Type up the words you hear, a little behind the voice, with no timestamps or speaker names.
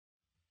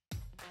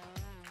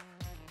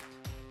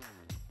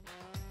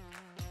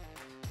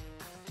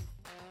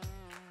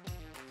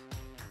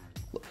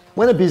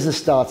When a business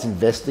starts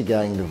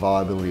investigating the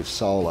viability of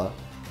solar,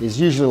 it is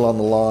usually along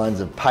the lines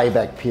of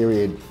payback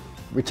period,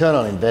 return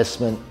on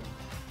investment,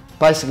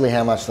 basically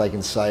how much they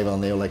can save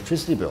on their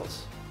electricity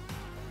bills.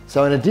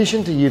 So in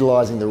addition to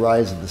utilising the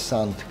rays of the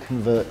sun to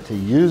convert to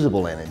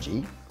usable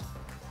energy,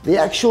 the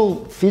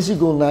actual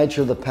physical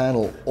nature of the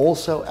panel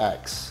also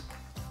acts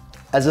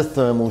as a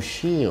thermal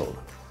shield.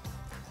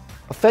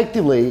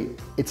 Effectively,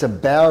 it's a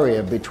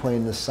barrier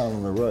between the sun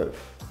and the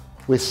roof,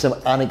 with some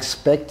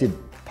unexpected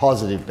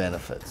positive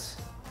benefits.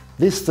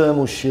 This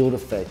thermal shield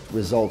effect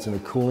results in a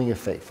cooling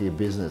effect for your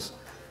business,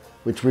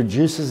 which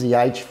reduces the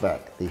HVAC,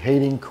 the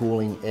heating,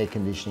 cooling, air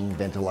conditioning,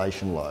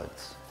 ventilation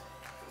loads.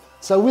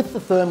 So with the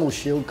thermal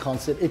shield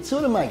concept, it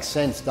sort of makes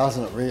sense,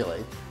 doesn't it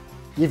really?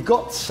 You've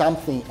got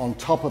something on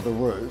top of the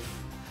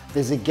roof,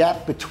 there's a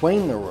gap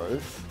between the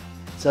roof,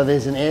 so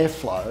there's an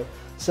airflow,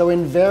 so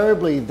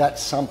invariably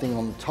that's something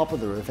on the top of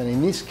the roof, and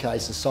in this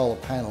case a solar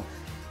panel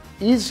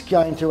is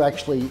going to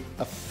actually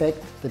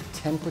affect the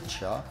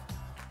temperature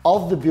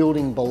of the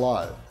building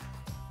below.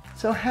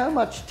 So how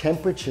much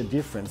temperature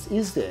difference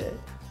is there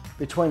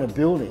between a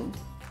building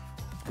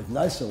with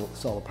no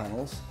solar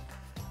panels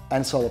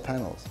and solar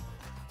panels?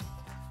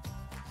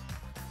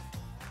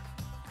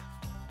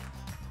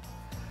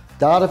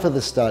 Data for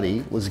the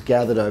study was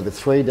gathered over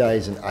 3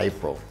 days in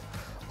April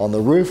on the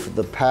roof of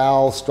the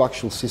Powell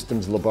Structural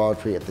Systems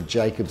Laboratory at the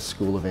Jacobs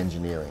School of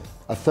Engineering.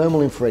 A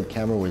thermal infrared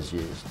camera was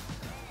used.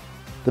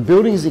 The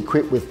building is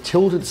equipped with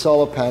tilted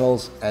solar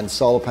panels and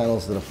solar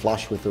panels that are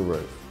flush with the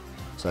roof,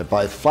 so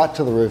both flat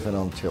to the roof and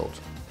on tilt.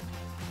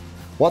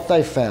 What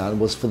they found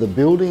was, for the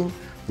building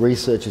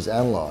researchers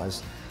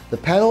analysed, the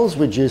panels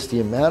reduced the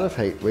amount of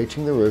heat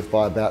reaching the roof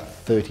by about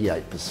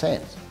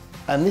 38%.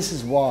 And this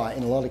is why,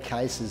 in a lot of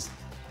cases,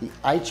 the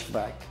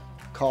HVAC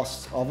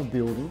costs of a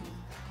building,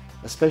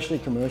 especially a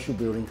commercial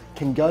building,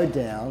 can go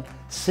down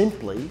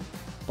simply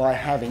by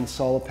having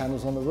solar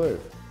panels on the roof,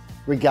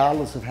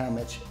 regardless of how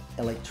much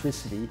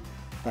electricity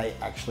they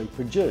actually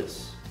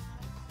produce.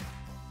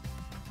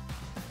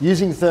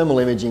 Using thermal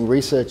imaging,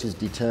 researchers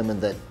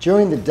determined that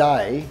during the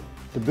day,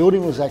 the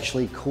building was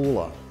actually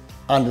cooler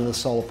under the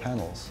solar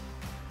panels.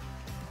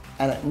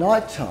 And at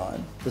night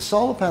time, the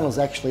solar panels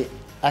actually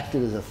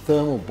acted as a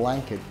thermal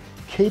blanket,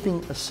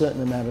 keeping a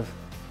certain amount of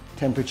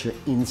temperature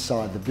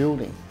inside the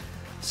building.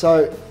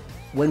 So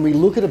when we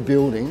look at a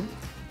building,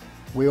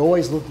 we're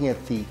always looking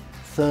at the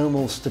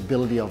thermal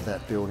stability of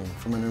that building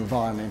from an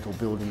environmental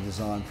building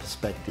design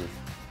perspective.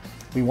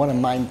 We want to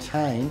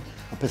maintain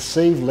a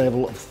perceived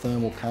level of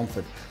thermal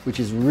comfort, which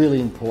is really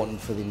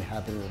important for the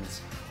inhabitants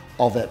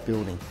of that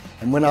building.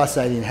 And when I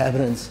say the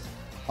inhabitants,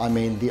 I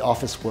mean the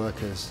office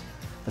workers,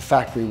 the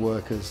factory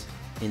workers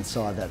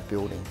inside that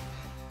building.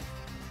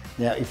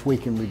 Now, if we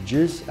can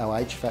reduce our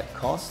HVAC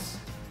costs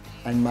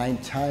and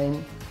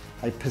maintain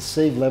a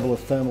perceived level of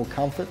thermal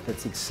comfort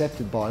that's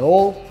accepted by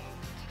all,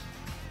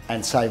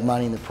 and save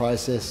money in the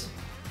process,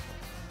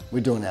 we're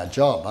doing our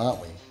job,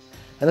 aren't we?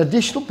 An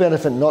additional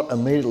benefit not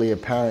immediately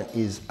apparent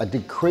is a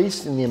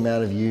decrease in the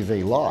amount of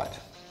UV light.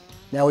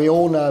 Now, we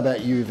all know about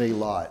UV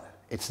light.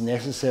 It's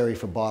necessary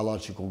for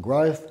biological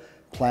growth,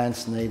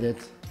 plants need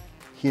it,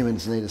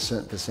 humans need a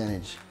certain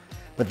percentage.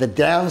 But the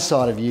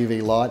downside of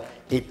UV light,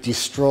 it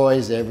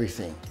destroys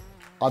everything.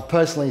 I've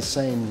personally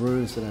seen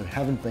roofs that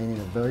haven't been in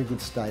a very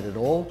good state at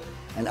all,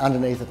 and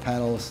underneath the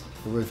panels,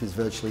 the roof is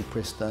virtually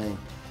pristine,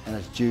 and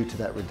it's due to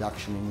that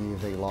reduction in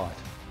UV light.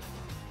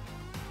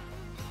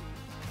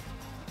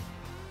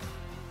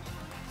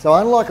 So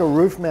unlike a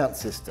roof mount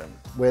system,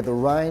 where the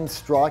rain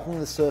striking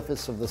the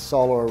surface of the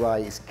solar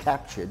array is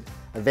captured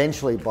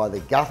eventually by the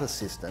gutter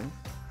system,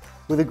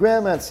 with a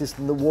ground mount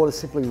system the water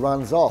simply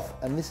runs off,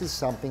 and this is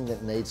something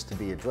that needs to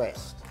be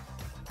addressed.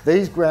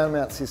 These ground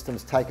mount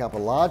systems take up a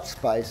large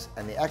space,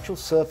 and the actual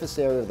surface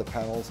area of the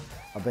panels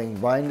are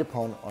being rained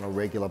upon on a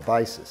regular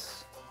basis.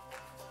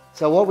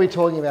 So what we're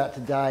talking about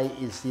today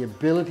is the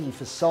ability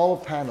for solar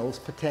panels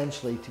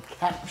potentially to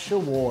capture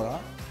water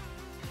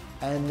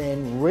and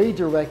then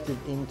redirect it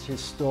into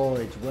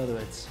storage, whether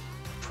it's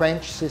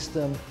trench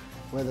system,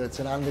 whether it's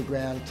an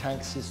underground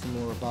tank system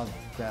or above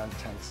ground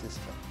tank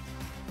system.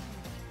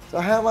 So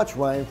how much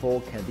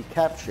rainfall can be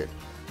captured?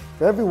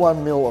 For every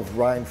 1 mil of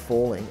rain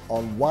falling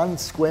on 1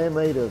 square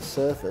metre of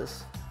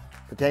surface,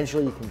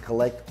 potentially you can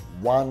collect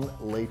 1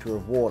 litre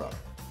of water.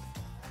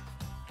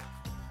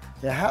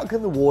 Now, how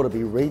can the water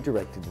be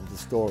redirected into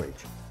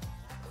storage?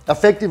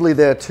 Effectively,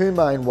 there are 2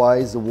 main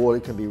ways the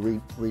water can be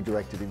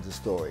redirected into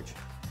storage.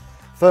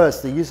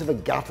 First, the use of a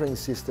guttering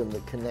system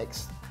that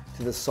connects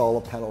to the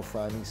solar panel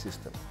framing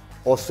system.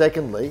 Or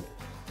secondly,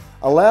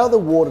 allow the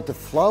water to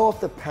flow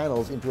off the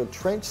panels into a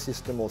trench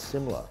system or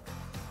similar.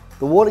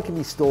 The water can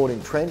be stored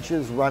in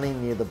trenches running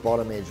near the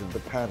bottom edge of the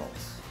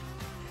panels.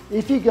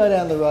 If you go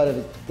down the road of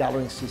a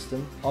guttering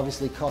system,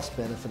 obviously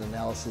cost-benefit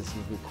analysis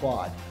is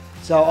required.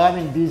 So I'm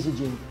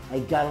envisaging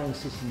a guttering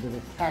system that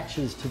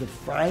attaches to the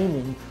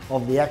framing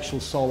of the actual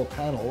solar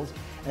panels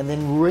and then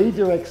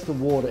redirects the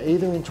water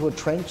either into a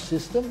trench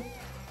system,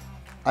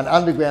 an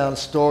underground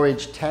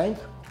storage tank,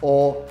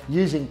 or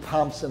using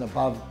pumps and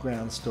above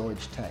ground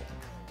storage tank.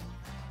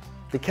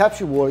 The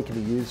captured water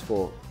can be used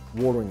for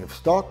watering of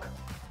stock,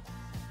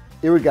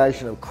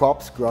 irrigation of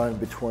crops grown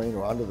between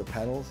or under the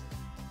panels,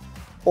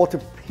 or to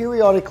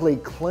periodically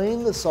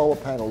clean the solar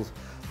panels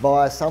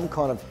via some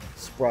kind of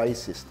spray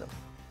system.